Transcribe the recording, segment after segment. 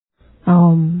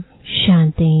ओम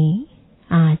शांति।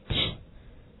 आज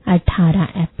 18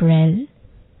 अप्रैल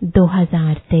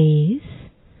 2023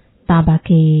 बाबा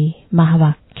के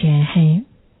महावाक्य हैं।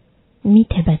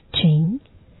 मीठे बच्चे,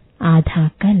 आधा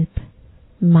कल्प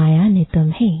माया ने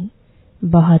तुम्हें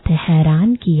बहुत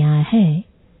हैरान किया है।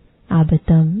 अब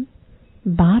तुम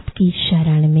बाप की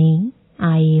शरण में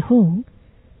आए हो।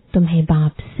 तुम्हें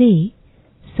बाप से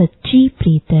सच्ची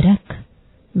प्रीत रख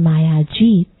माया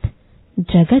जीत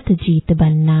जगत जीत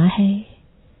बनना है।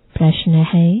 प्रश्न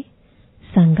है,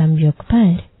 संगम युग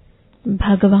पर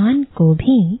भगवान को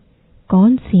भी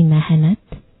कौन सी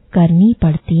मेहनत करनी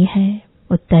पड़ती है?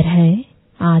 उत्तर है,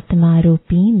 आत्मा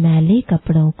रूपी मैले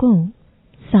कपड़ों को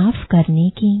साफ करने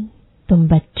की। तुम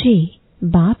बच्चे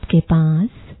बाप के पास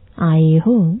आए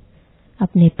हो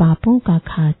अपने पापों का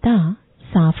खाता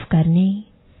साफ करने।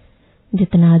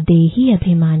 जितना देही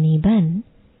अभिमानी बन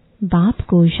बाप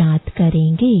को याद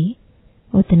करेंगे,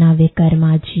 उतना वे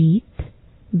कर्माजीत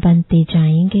बनते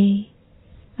जाएंगे।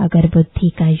 अगर बुद्धि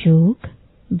का योग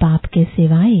बाप के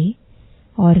सिवाय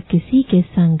और किसी के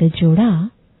संग जोड़ा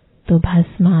तो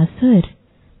भस्मासुर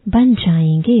बन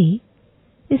जाएंगे।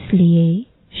 इसलिए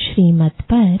श्रीमत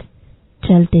पर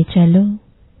चलते चलो।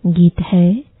 गीत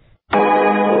है,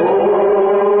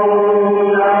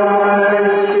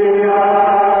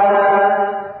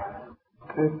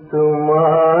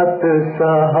 तुमात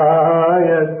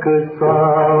सहायक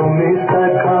स्वामी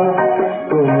सखा,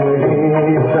 तुम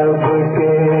ही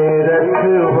सबके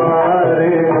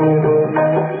रखवारे हो।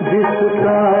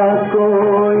 जिसका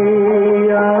कोई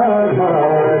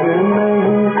आधार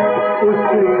नहीं,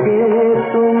 उसके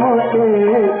तुम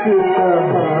एक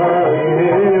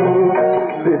सहारे हो।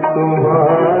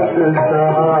 तुमात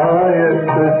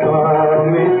सहायक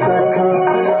स्वामी सखा,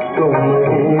 तुम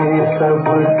ही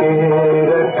सबके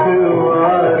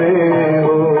रखवारे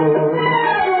हो।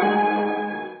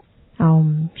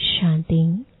 ओम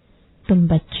शांति। तुम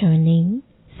बच्चों ने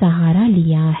सहारा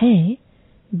लिया है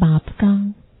बाप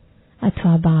का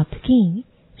अथवा बाप की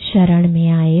शरण में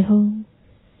आए हो।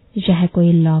 यह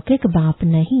कोई लौकिक बाप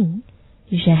नहीं,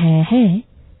 यह है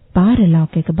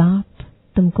पारलौकिक बाप।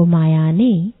 तुमको माया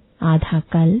ने आधा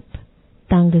कल्प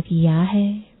तंग किया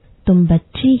है। तुम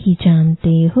बच्चे ही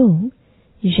जानते हो,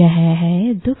 यह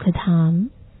है दुख धाम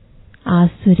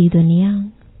आसुरी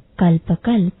दुनिया। कल्प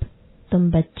कल्प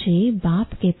तुम बच्चे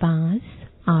बाप के पास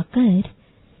आकर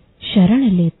शरण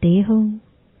लेते हो।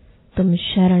 तुम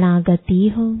शरणागति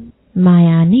हो।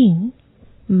 माया ने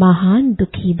महान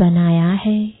दुखी बनाया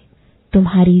है।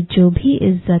 तुम्हारी जो भी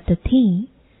इज्जत थी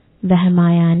वह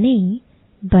माया ने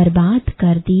बर्बाद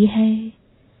कर दी है।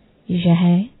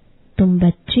 यह तुम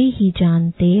बच्चे ही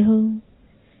जानते हो।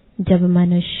 जब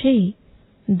मनुष्य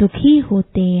दुखी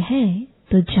होते हैं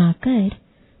तो जाकर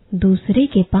दूसरे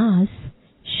के पास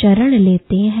शरण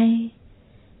लेते हैं।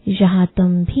 यहाँ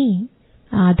तुम भी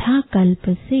आधा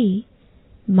कल्प से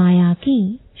माया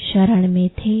की शरण में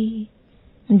थे।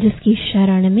 जिसकी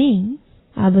शरण में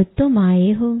अब तुम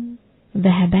आए हो,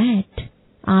 वह बैठ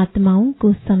आत्माओं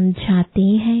को समझाते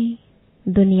हैं।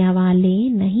 दुनिया वाले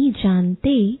नहीं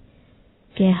जानते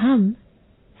कि हम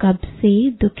कब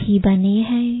से दुखी बने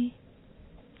हैं।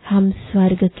 हम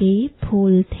स्वर्ग के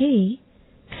फूल थे,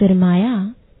 फिर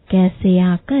माया कैसे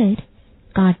आकर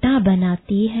कांटा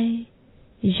बनाती है।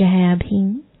 यह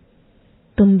अभी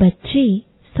तुम बच्चे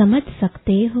समझ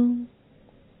सकते हो।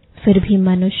 फिर भी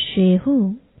मनुष्य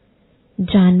हो,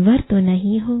 जानवर तो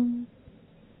नहीं हो।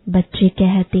 बच्चे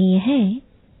कहते हैं,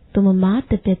 तुम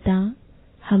मात पिता,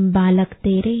 हम बालक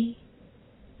तेरे।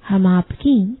 हम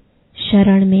आपकी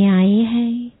शरण में आए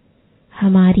हैं,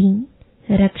 हमारी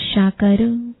रक्षा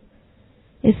करो।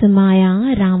 इस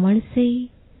माया रावण से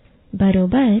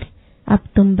बरोबर अब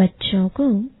तुम बच्चों को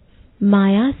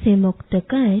माया से मुक्त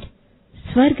कर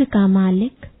स्वर्ग का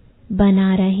मालिक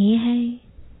बना रहे हैं।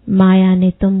 माया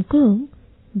ने तुमको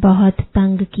बहुत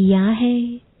तंग किया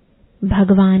है।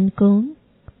 भगवान को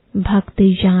भक्त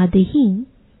याद ही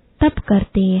तब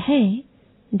करते हैं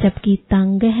जबकि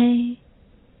तंग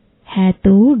है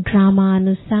तो ड्रामा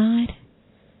अनुसार।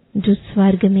 जो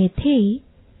स्वर्ग में थे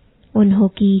उन्हों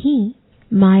की ही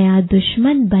माया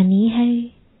दुश्मन बनी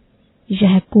है।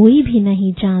 यह कोई भी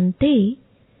नहीं जानते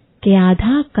कि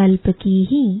आधा कल्प की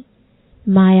ही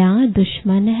माया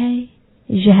दुश्मन है।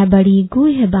 यह बड़ी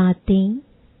गूढ़ बातें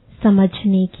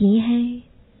समझने की है।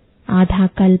 आधा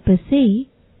कल्प से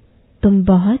तुम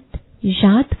बहुत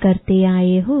याद करते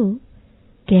आए हो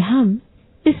कि हम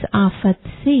इस आफत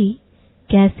से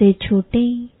कैसे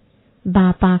छूटे।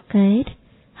 बाप आकर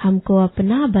हमको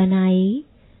अपना बनाए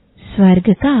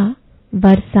स्वर्ग का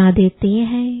वर्षा देते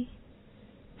हैं।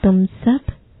 तुम सब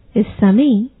इस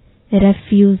समय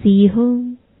रेफ्यूजी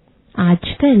हो।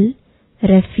 आजकल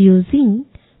रेफ्यूजिंग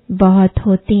बहुत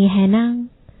होते हैं ना,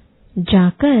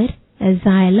 जाकर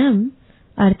एजाइलम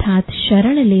अर्थात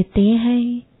शरण लेते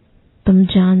हैं। तुम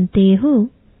जानते हो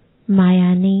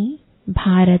माया ने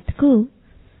भारत को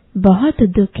बहुत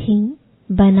दुखी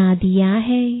बना दिया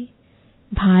है।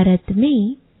 भारत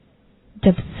में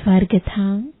जब स्वर्ग था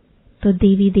तो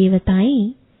देवी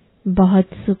देवताएं बहुत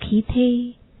सुखी थे।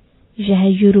 यह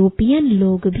यूरोपियन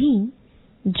लोग भी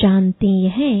जानते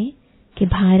हैं कि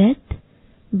भारत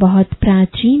बहुत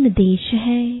प्राचीन देश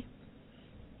है।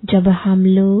 जब हम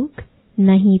लोग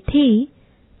नहीं थे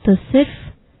तो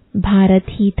सिर्फ भारत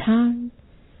ही था।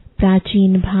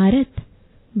 प्राचीन भारत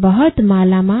बहुत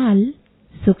मालामाल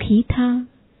सुखी था,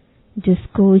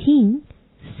 जिसको ही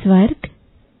स्वर्ग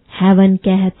हेवन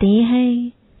कहते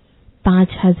हैं।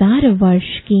 5000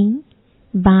 वर्ष की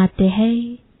बात है।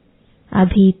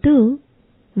 अभी तो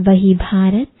वही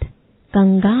भारत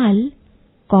कंगाल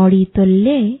कौड़ी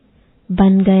तुल्य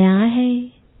बन गया है।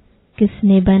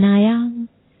 किसने बनाया?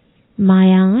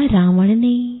 माया रावण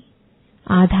ने।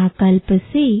 आधा कल्प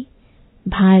से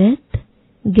भारत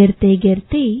गिरते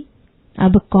गिरते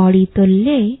अब कौड़ी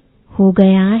तुल्य हो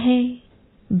गया है।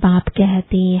 बाप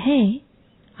कहते हैं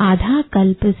आधा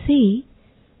कल्प से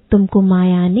तुमको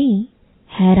माया ने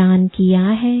हैरान किया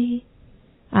है।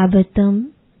 अब तुम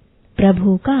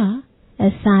प्रभु का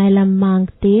असाइलम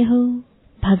मांगते हो।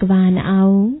 भगवान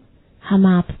आओ, हम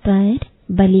आप पर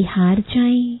बलिहार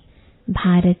जाएं।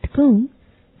 भारत को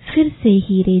फिर से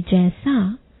हीरे जैसा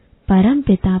परम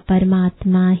पिता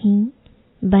परमात्मा ही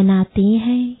बनाते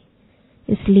हैं।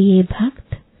 इसलिए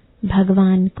भक्त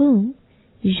भगवान को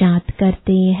याद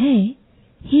करते हैं,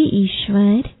 हे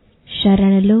ईश्वर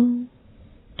शरण लो।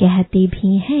 कहते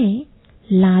भी हैं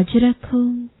लाज रखो,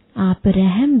 आप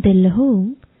रहम दिल हो,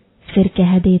 फिर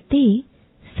कह देते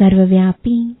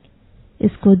सर्वव्यापी।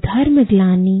 इसको धर्म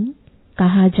ग्लानि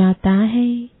कहा जाता है।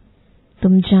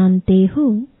 तुम जानते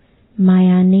हो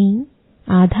माया ने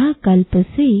आधा कल्प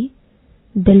से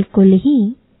बिल्कुल ही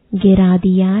गिरा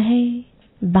दिया है।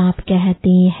 बाप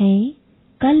कहते हैं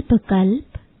कल्प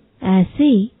कल्प ऐसे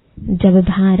जब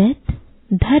भारत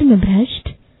धर्म भ्रष्ट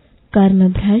कर्म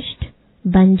भ्रष्ट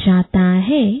बन जाता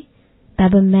है,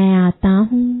 तब मैं आता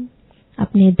हूँ।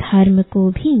 अपने धर्म को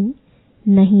भी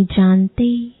नहीं जानते।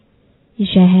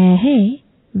 यह है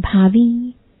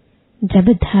भावी।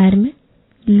 जब धर्म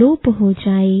लोप हो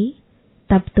जाए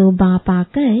तब तो बाप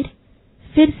आकर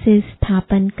फिर से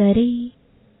स्थापन करे।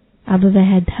 अब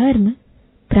वह धर्म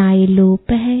प्राय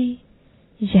लोप है।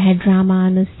 यह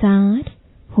ड्रामानुसार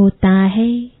होता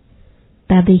है।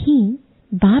 तब ही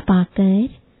बाप आकर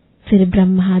फिर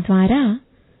ब्रह्मा द्वारा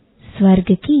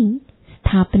स्वर्ग की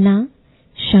स्थापना,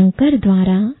 शंकर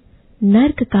द्वारा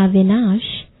नरक का विनाश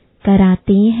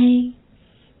कराते हैं।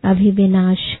 अभी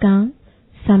विनाश का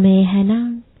समय है ना।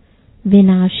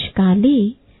 विनाश काले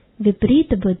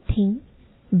विपरीत बुद्धि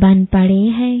बन पड़े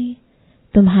हैं।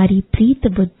 तुम्हारी प्रीत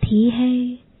बुद्धि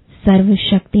है।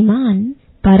 सर्वशक्तिमान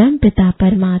परम पिता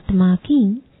परमात्मा की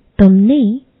तुमने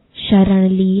शरण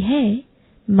ली है।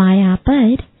 माया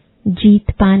पर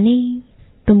जीत पाने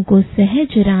तुमको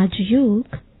सहज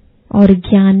राजयोग और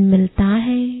ज्ञान मिलता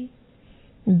है।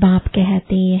 बाप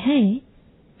कहते हैं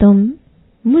तुम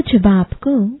मुझ बाप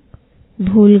को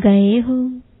भूल गए हो।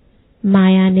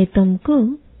 माया ने तुमको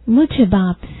मुझ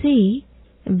बाप से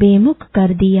बेमुख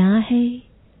कर दिया है।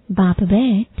 बाप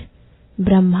बैठ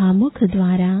ब्रह्मा मुख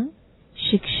द्वारा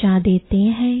शिक्षा देते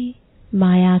हैं।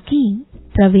 माया की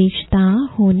प्रवेशता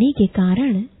होने के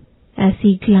कारण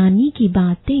ऐसी ग्लानि की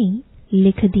बातें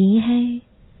लिख दी हैं।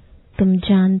 तुम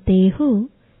जानते हो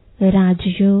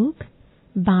राजयोग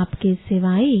बाप के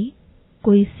सिवाय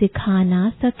कोई सिखा ना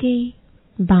सके।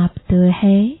 बाप तो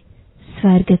है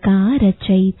स्वर्ग का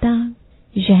रचयिता।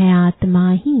 यह आत्मा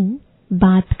ही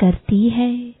बात करती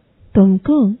है।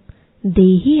 तुमको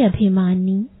देही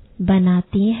अभिमानी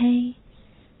बनाती है।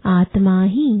 आत्मा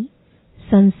ही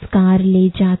संस्कार ले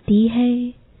जाती है।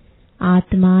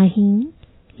 आत्मा ही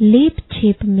लेप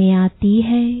छेप में आती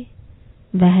है।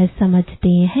 वह समझते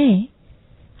हैं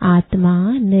आत्मा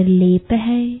निर्लेप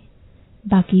है।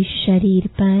 बाकी शरीर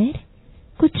पर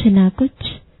कुछ न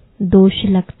कुछ दोष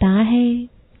लगता है।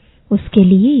 उसके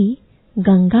लिए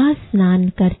गंगा स्नान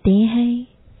करते हैं,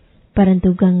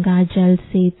 परंतु गंगा जल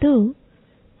से तो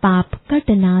पाप कट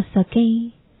ना सके।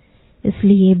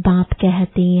 इसलिए बाप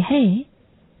कहते हैं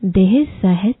देह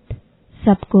सहित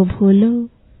सबको भूलो।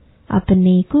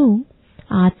 अपने को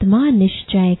आत्मा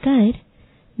निश्चय कर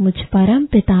मुझ परम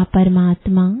पिता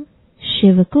परमात्मा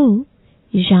शिव को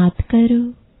याद करो।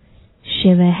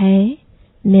 शिव है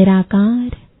निराकार।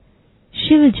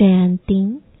 शिव जयंती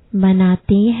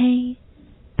मनाते हैं,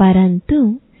 परंतु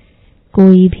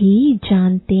कोई भी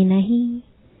जानते नहीं।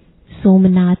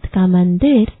 सोमनाथ का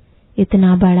मंदिर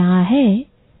इतना बड़ा है,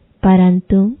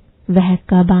 परंतु वह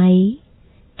कब आए,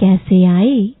 कैसे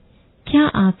आए, क्या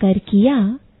आकर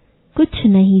किया, कुछ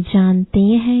नहीं जानते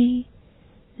हैं।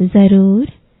 जरूर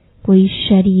कोई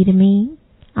शरीर में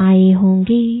आए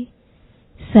होंगे।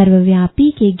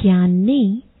 सर्वव्यापी के ज्ञान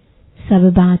ने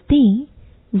सब बातें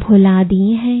भुला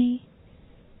दी हैं।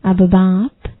 अब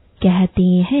बाप कहते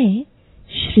हैं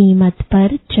श्रीमत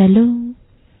पर चलो।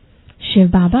 शिव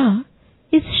बाबा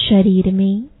इस शरीर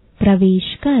में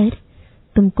प्रवेश कर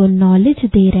तुमको नॉलेज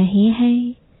दे रहे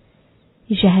हैं।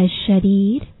 यह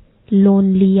शरीर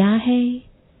लोन लिया है।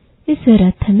 इस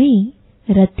रथ में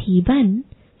रथी बन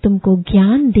तुमको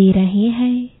ज्ञान दे रहे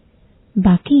हैं।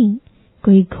 बाकी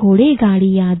कोई घोड़े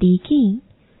गाड़ी आदि की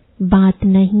बात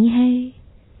नहीं है।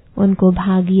 उनको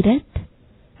भागीरथ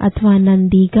अथवा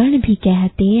नंदीगण भी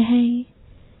कहते हैं।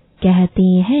 कहते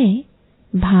हैं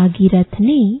भागीरथ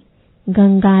ने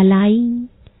गंगा लाई,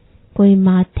 कोई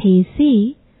माथे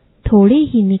से थोड़े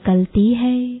ही निकलती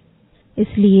है।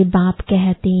 इसलिए बाप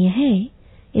कहते हैं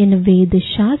इन वेद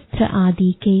शास्त्र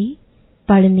आदि के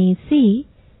पढ़ने से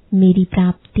मेरी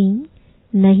प्राप्ति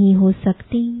नहीं हो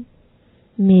सकती।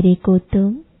 मेरे को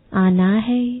तुम आना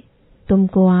है।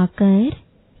 तुमको आकर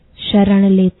शरण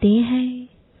लेते हैं।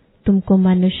 तुमको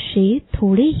मनुष्य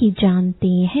थोड़े ही जानते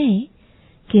हैं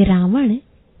कि रावण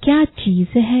क्या चीज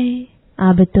है।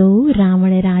 अब तो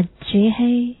रावण राज्य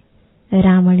है।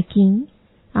 रावण की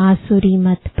आसुरी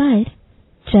मत पर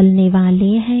चलने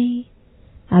वाले हैं।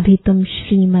 अभी तुम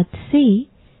श्रीमत से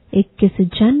 21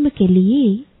 जन्म के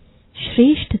लिए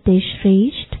श्रेष्ठ ते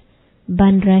श्रेष्ठ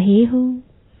बन रहे हो।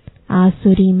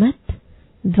 आसुरी मत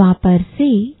द्वापर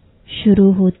से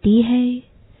शुरू होती है,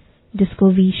 जिसको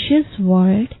विशियस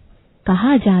वर्ल्ड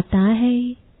कहा जाता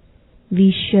है।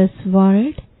 विशियस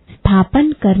वर्ल्ड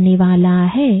स्थापन करने वाला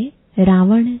है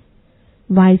रावण।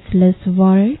 वाइसलेस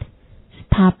वर्ल्ड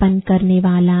स्थापन करने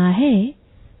वाला है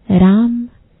राम।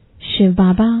 शिव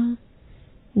बाबा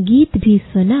गीत भी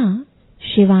सुना,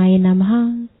 शिवाय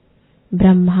नमः।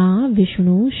 ब्रह्मा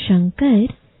विष्णु शंकर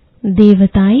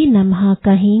देवताए नमः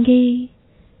कहेंगे।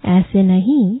 ऐसे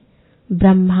नहीं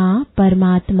ब्रह्मा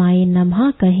परमात्माए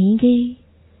नमः कहेंगे।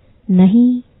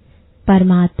 नहीं,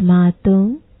 परमात्मा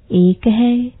तो एक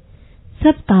है,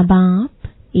 सबका बाप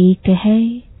एक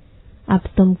है। अब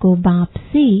तुमको बाप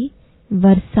से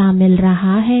वर्षा मिल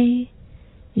रहा है।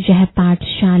 यह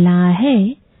पाठशाला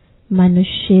है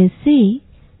मनुष्य से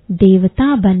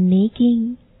देवता बनने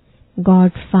की। गॉड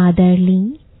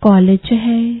फादरली कॉलेज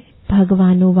है।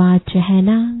 भगवानुवाच है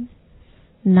ना,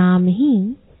 नाम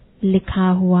ही लिखा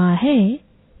हुआ है।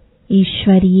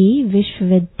 ईश्वरीय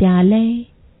विश्वविद्यालय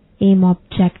एम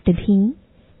ऑब्जेक्ट भी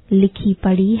लिखी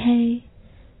पड़ी है।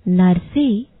 नर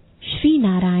से श्री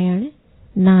नारायण,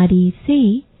 नारी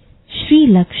से श्री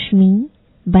लक्ष्मी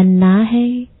बनना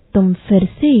है। तुम फिर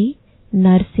से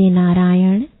नर से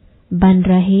नारायण बन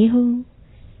रहे हो।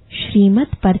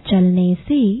 श्रीमत पर चलने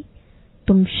से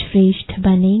तुम श्रेष्ठ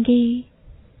बनेंगे।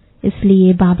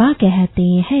 इसलिए बाबा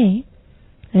कहते हैं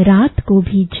रात को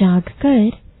भी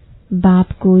जागकर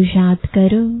बाप को याद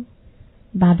करो।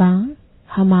 बाबा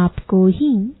हम आपको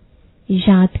ही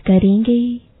याद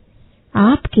करेंगे।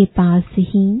 आपके पास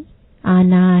ही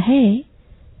आना है,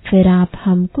 फिर आप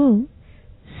हमको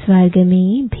स्वर्ग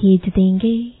में भेज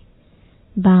देंगे।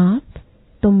 बाप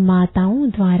तुम माताओं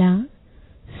द्वारा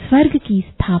स्वर्ग की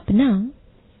स्थापना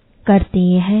करते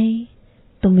हैं।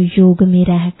 तुम योग में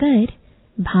रहकर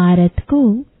भारत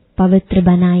को पवित्र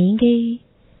बनाएंगे।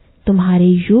 तुम्हारे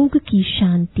योग की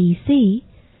शांति से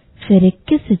फिर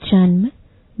 21 जन्म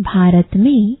भारत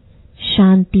में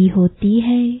शांति होती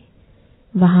है।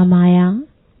 वहाँ माया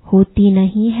होती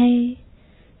नहीं है।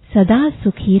 सदा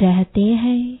सुखी रहते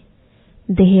हैं।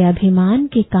 देह अभिमान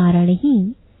के कारण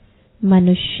ही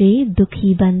मनुष्य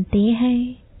दुखी बनते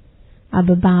हैं।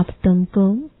 अब बाप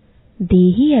तुमको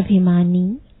देही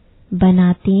अभिमानी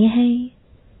बनाते हैं।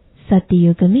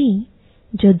 सतयुग में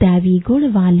जो दैवी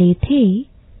गुण वाले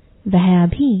थे वह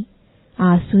अभी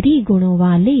आसुरी गुणों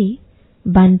वाले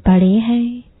बन पड़े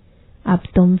हैं। अब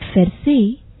तुम फिर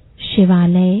से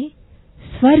शिवालय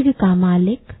स्वर्ग का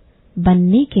मालिक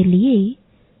बनने के लिए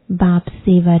बाप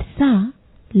से वर्षा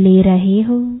ले रहे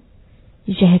हो।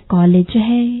 यह कॉलेज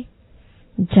है।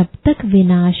 जब तक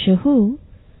विनाश हो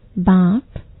बाप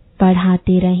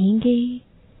पढ़ाते रहेंगे,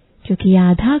 क्योंकि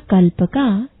आधा कल्प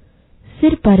का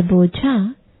सिर पर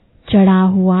बोझा चढ़ा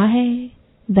हुआ है,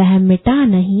 वह मिटा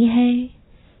नहीं है।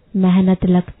 मेहनत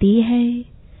लगती है।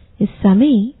 इस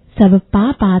समय सब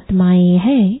पाप आत्माएं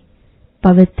हैं,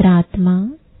 पवित्र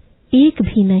आत्मा एक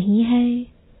भी नहीं है।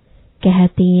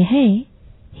 कहते हैं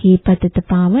हे पतित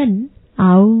पावन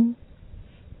आओ,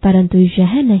 परंतु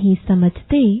यह नहीं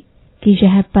समझते कि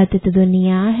यह पतित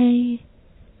दुनिया है।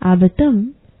 अब तुम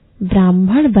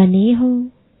ब्राह्मण बने हो,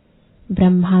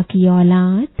 ब्रह्मा की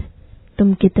औलाद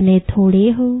तुम कितने थोड़े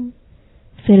हो।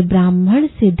 फिर ब्राह्मण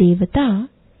से देवता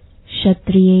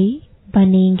क्षत्रिय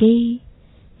बनेंगे।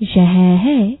 यह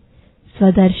है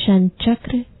स्वदर्शन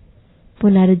चक्र।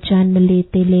 पुनर्जन्म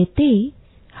लेते लेते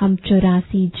हम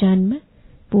 84 जन्म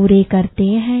पूरे करते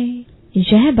हैं।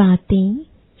 यह बातें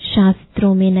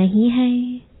शास्त्रों में नहीं है।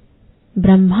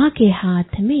 ब्रह्मा के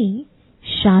हाथ में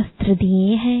शास्त्र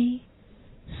दिए हैं।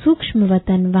 सूक्ष्म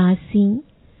वतनवासी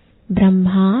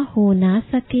ब्रह्मा हो ना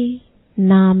सके।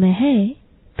 नाम है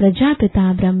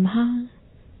प्रजापिता ब्रह्मा,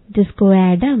 जिसको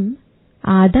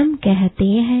आदम कहते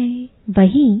हैं।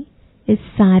 वही इस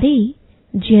सारे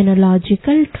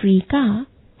जियोलॉजिकल ट्री का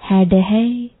हेड है।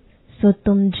 सो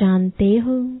तुम जानते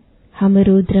हो, हम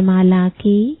रुद्रमाला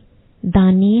के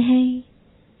दानी हैं।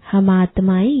 हम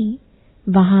आत्माएं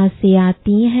वहां से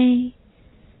आती हैं।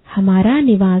 हमारा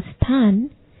निवास स्थान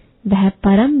वह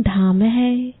परम धाम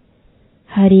है।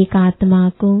 हर एक आत्मा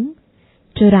को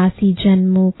 84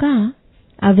 जन्मों का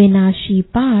अविनाशी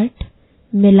पाठ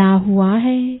मिला हुआ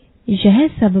है। यह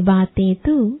सब बातें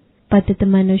तो पतित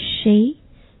मनुष्य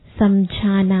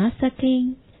समझा ना सके।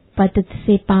 पतित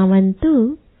से पावन तो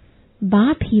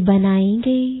बाप ही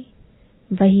बनाएंगे।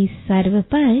 वही सर्व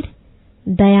पर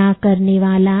दया करने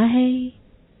वाला है,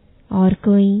 और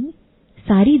कोई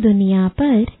सारी दुनिया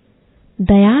पर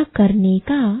दया करने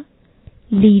का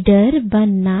लीडर बन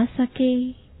ना सके।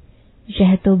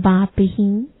 यह तो बाप ही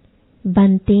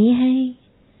बनते हैं।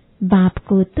 बाप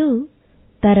को तो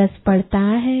तरस पड़ता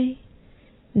है।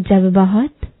 जब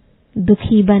बहुत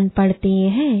दुखी बन पड़ते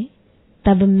हैं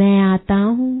तब मैं आता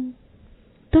हूँ।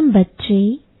 तुम बच्चे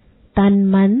तन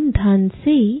मन धन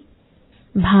से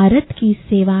भारत की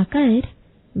सेवा कर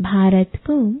भारत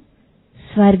को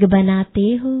स्वर्ग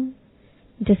बनाते हो।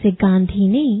 जैसे गांधी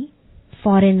ने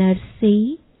फॉरेनर्स से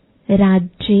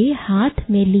राज्य हाथ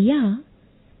में लिया,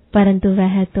 परंतु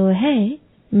वह तो है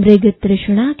मृग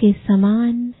तृष्णा के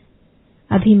समान।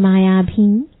 अभी माया भी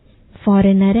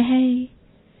फॉरेनर है।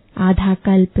 आधा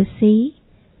कल्प से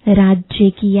राज्य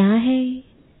किया है।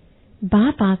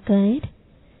 बाप आकर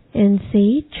इनसे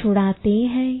छुड़ाते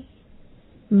हैं।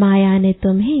 माया ने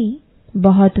तुम्हें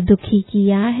बहुत दुखी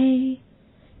किया है,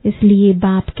 इसलिए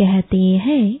बाप कहते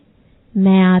हैं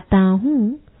मैं आता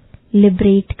हूँ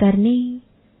लिबरेट करने।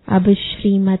 अब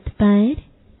श्रीमत पर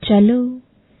चलो,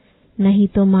 नहीं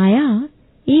तो माया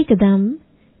एकदम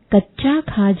कच्चा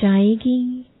खा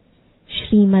जाएगी।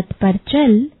 श्रीमत पर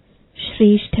चल,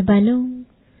 श्रेष्ठ बनो।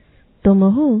 तुम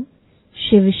हो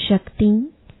शिव शक्ति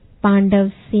पांडव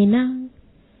सेना।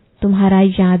 तुम्हारा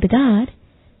यादगार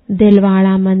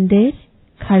दिलवाड़ा मंदिर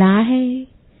खड़ा है।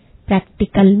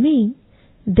 प्रैक्टिकल में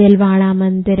दिलवाड़ा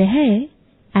मंदिर है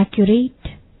एक्यूरेट।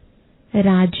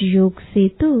 राजयोग से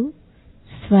तो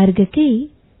स्वर्ग के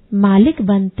मालिक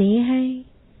बनते हैं।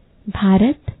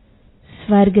 भारत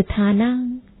स्वर्ग था ना।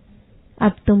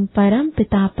 अब तुम परम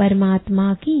पिता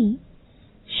परमात्मा की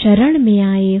शरण में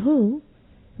आए हो।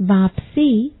 बाप से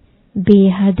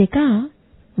बेहद का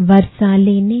वर्षा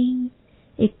लेने।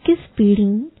 21 पीढ़ी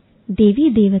देवी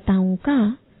देवताओं का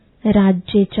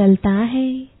राज्य चलता है।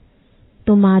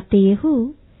 तुम आते हो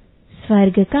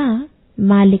स्वर्ग का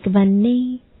मालिक बनने।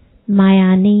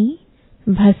 माया ने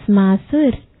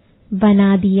भस्मासुर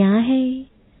बना दिया है।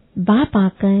 बाप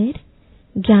आकर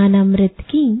ज्ञान अमृत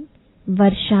की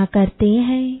वर्षा करते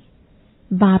हैं।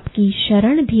 बाप की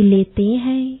शरण भी लेते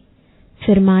हैं।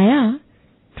 फिर माया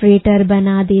ट्रेटर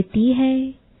बना देती है।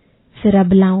 फिर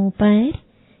अबलाओं पर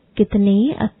कितने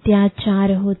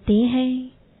अत्याचार होते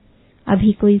हैं।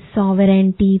 अभी कोई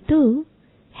सॉवरेंटी तो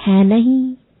है नहीं।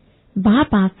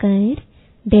 बाप आकर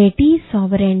डेटी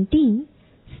सॉवरेंटी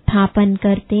स्थापन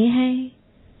करते हैं।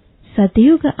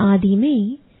 सतयुग आदि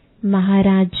में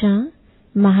महाराजा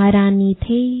महारानी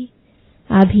थे।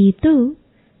 अभी तो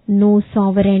नो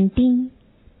सॉवरेंटी,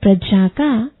 प्रजा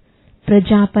का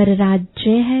प्रजा पर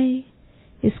राज्य है।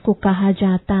 इसको कहा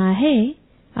जाता है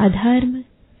अधर्म।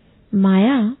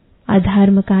 माया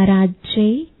अधर्म का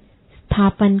राज्य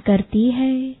स्थापन करती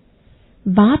है।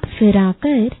 बाप फिर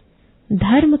आकर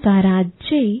धर्म का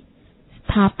राज्य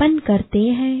स्थापन करते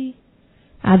हैं।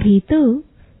 अभी तो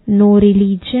नो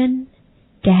रिलीजन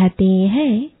कहते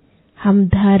हैं। हम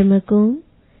धर्म को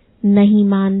नहीं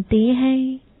मानते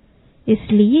हैं,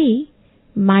 इसलिए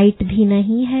माइट भी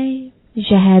नहीं है।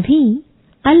 यह भी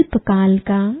अल्पकाल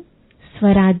का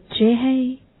स्वराज्य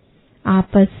है।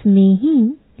 आपस में ही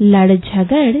लड़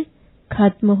झगड़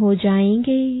खत्म हो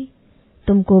जाएंगे।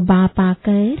 तुमको बाप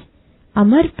आकर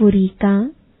अमरपुरी का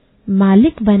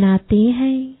मालिक बनाते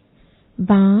हैं।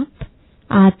 बाप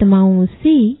आत्माओं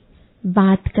से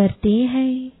बात करते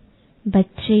हैं।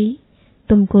 बच्चे,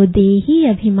 तुमको देही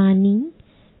अभिमानी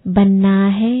बनना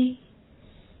है।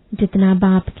 जितना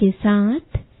बाप के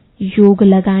साथ योग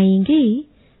लगाएंगे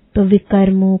तो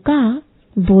विकर्मों का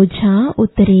बोझा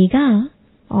उतरेगा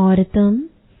और तुम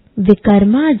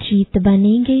विकर्माजीत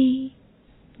बनेंगे।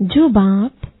 जो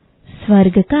बाप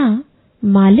स्वर्ग का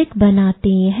मालिक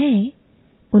बनाते हैं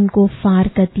उनको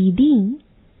फारकती दी,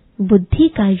 बुद्धि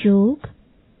का योग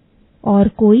और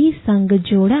कोई संग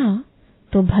जोड़ा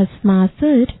तो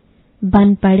भस्मासुर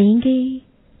बन पड़ेंगे।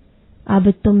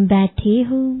 अब तुम बैठे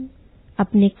हो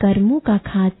अपने कर्मों का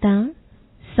खाता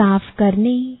साफ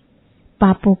करने।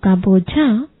 पापों का बोझा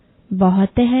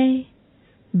बहुत है।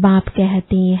 बाप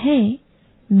कहते हैं,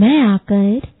 मैं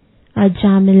आकर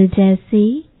अजामिल जैसे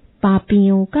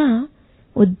पापियों का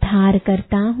उद्धार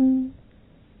करता हूँ।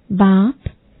 बाप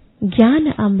ज्ञान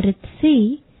अमृत से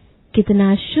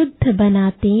कितना शुद्ध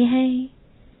बनाते हैं।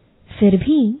 फिर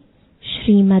भी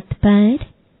श्रीमत पर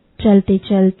चलते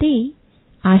चलते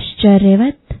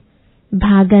आश्चर्यवत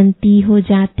भागंती हो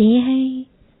जाते हैं।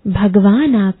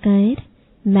 भगवान आकर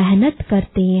मेहनत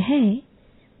करते हैं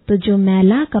तो जो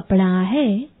मैला कपड़ा है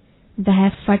वह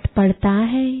फट पड़ता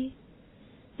है।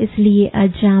 इसलिए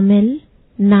अजामिल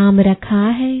नाम रखा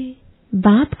है।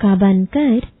 बाप का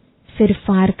बनकर फिर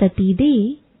फारकती दे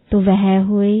तो वह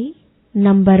हुए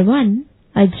नंबर 1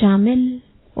 अजामिल।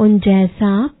 उन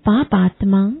जैसा पाप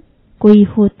आत्मा कोई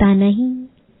होता नहीं।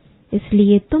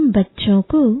 इसलिए तुम बच्चों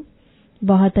को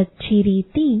बहुत अच्छी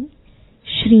रीति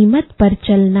श्रीमत पर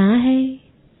चलना है।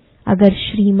 अगर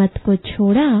श्रीमत को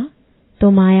छोड़ा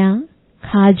तो माया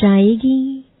खा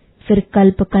जाएगी। फिर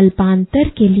कल्प कल्पांतर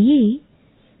के लिए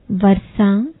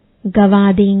वर्षा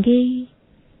गवा देंगे।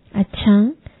 अच्छा,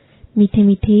 मीठे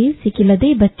मीठे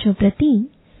सिकिलदे बच्चों प्रति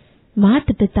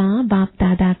माता पिता बाप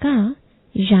दादा का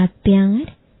याद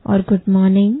प्यार और गुड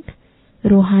मॉर्निंग।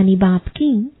 रूहानी बाप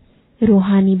की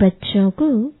रूहानी बच्चों को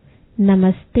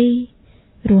नमस्ते।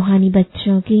 रूहानी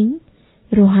बच्चों की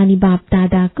रूहानी बाप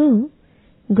दादा को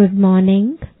गुड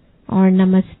मॉर्निंग और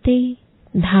नमस्ते।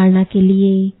 धारणा के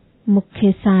लिए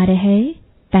मुख्य सार है,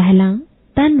 पहला,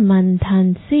 तन मन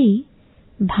धन से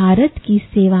भारत की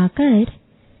सेवा कर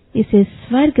इसे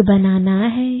स्वर्ग बनाना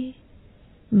है।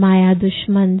 माया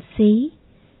दुश्मन से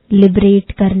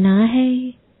लिबरेट करना है।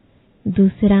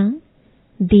 दूसरा,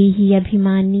 देही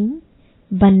अभिमानी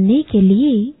बनने के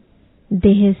लिए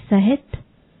देह सहित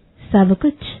सब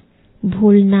कुछ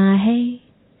भूलना है।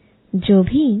 जो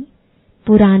भी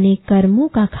पुराने कर्मों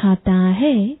का खाता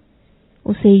है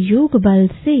उसे योग बल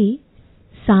से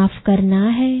साफ करना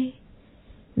है।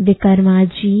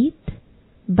 विकर्माजीत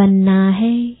बनना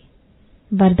है।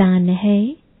 वरदान है,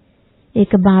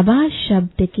 एक बाबा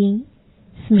शब्द की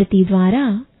स्मृति द्वारा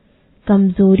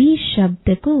कमजोरी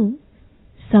शब्द को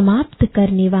समाप्त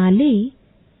करने वाले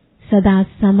सदा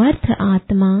समर्थ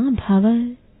आत्मा भव।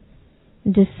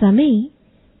 जिस समय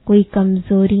कोई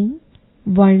कमजोरी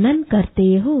वर्णन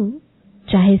करते हो,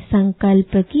 चाहे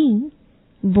संकल्प की,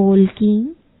 बोल की,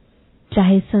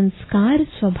 चाहे संस्कार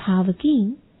स्वभाव की,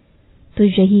 तो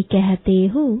यही कहते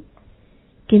हो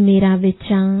कि मेरा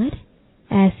विचार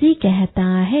ऐसे कहता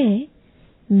है,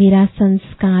 मेरा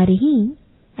संस्कार ही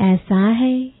ऐसा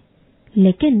है।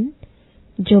 लेकिन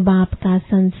जो बाप का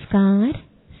संस्कार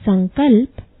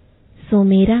संकल्प सो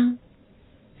मेरा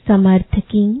समर्थ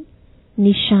की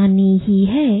निशानी ही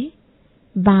है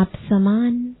बाप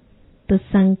समान। तो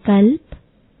संकल्प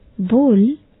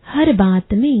बोल हर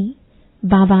बात में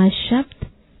बाबा शब्द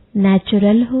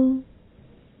नेचुरल हो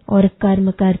और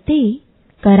कर्म करते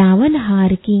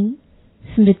करावनहार की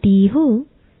स्मृति हो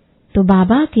तो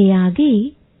बाबा के आगे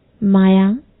माया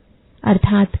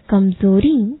अर्थात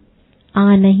कमजोरी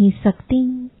आ नहीं सकती।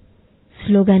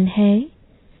 स्लोगन है,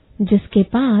 जिसके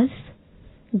पास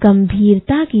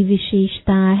गंभीरता की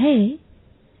विशेषता है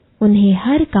उन्हें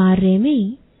हर कार्य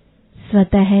में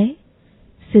स्वतः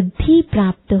सिद्धि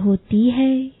प्राप्त होती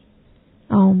है।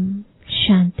 ओम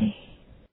शांति।